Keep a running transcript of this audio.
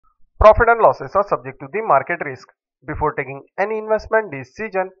Profit and losses are subject to the market risk. Before taking any investment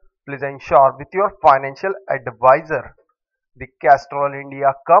decision, please ensure with your financial advisor. The Castrol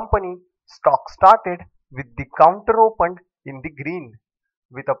India company stock started with the counter opened in the green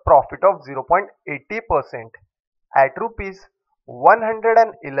with a profit of 0.80% at rupees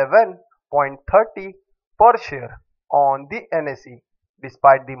 111.30 per share on the NSE.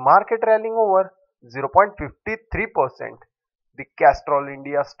 Despite the market rallying over 0.53%, the Castrol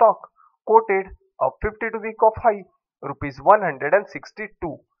India stock quoted a 52-week of high rupees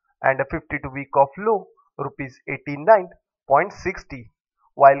 162 and a 52-week of low rupees 89.60,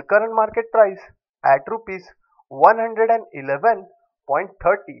 while current market price at rupees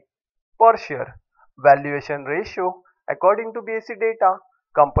 111.30 per share. Valuation ratio according to BSE data,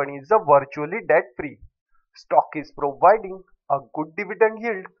 company is a virtually debt free. Stock is providing a good dividend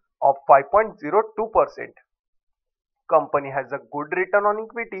yield of 5.02%. Company has a good return on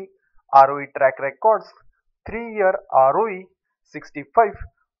equity, ROE track records, 3-year ROE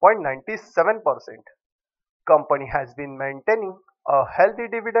 65.97%. Company has been maintaining a healthy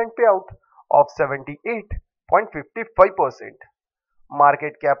dividend payout of 78.55%.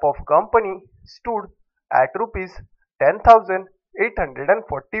 Market cap of company stood at rupees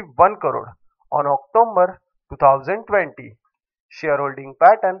 10,841 crore on October 2020. Shareholding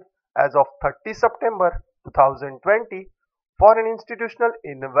pattern as of 30 September 2020, foreign institutional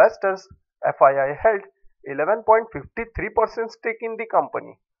investors FII held 11.53% stake in the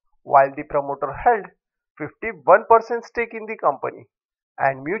company, while the promoter held 51% stake in the company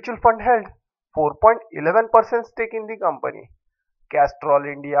and mutual fund held 4.11% stake in the company. Castrol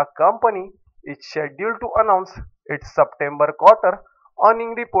India company is scheduled to announce its September quarter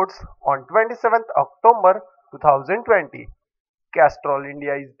earning reports on 27th October 2020. Castrol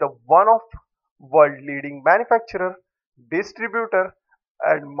India is the one of world leading manufacturer, distributor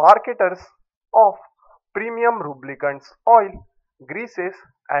and marketers of premium lubricants, oil, greases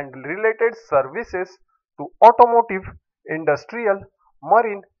and related services to automotive, industrial,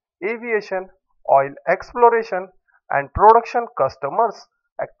 marine, aviation, oil exploration and production customers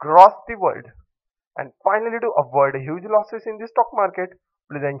across the world. And finally, to avoid huge losses in the stock market,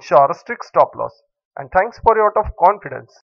 please ensure a strict stop loss. And thanks for your vote of confidence.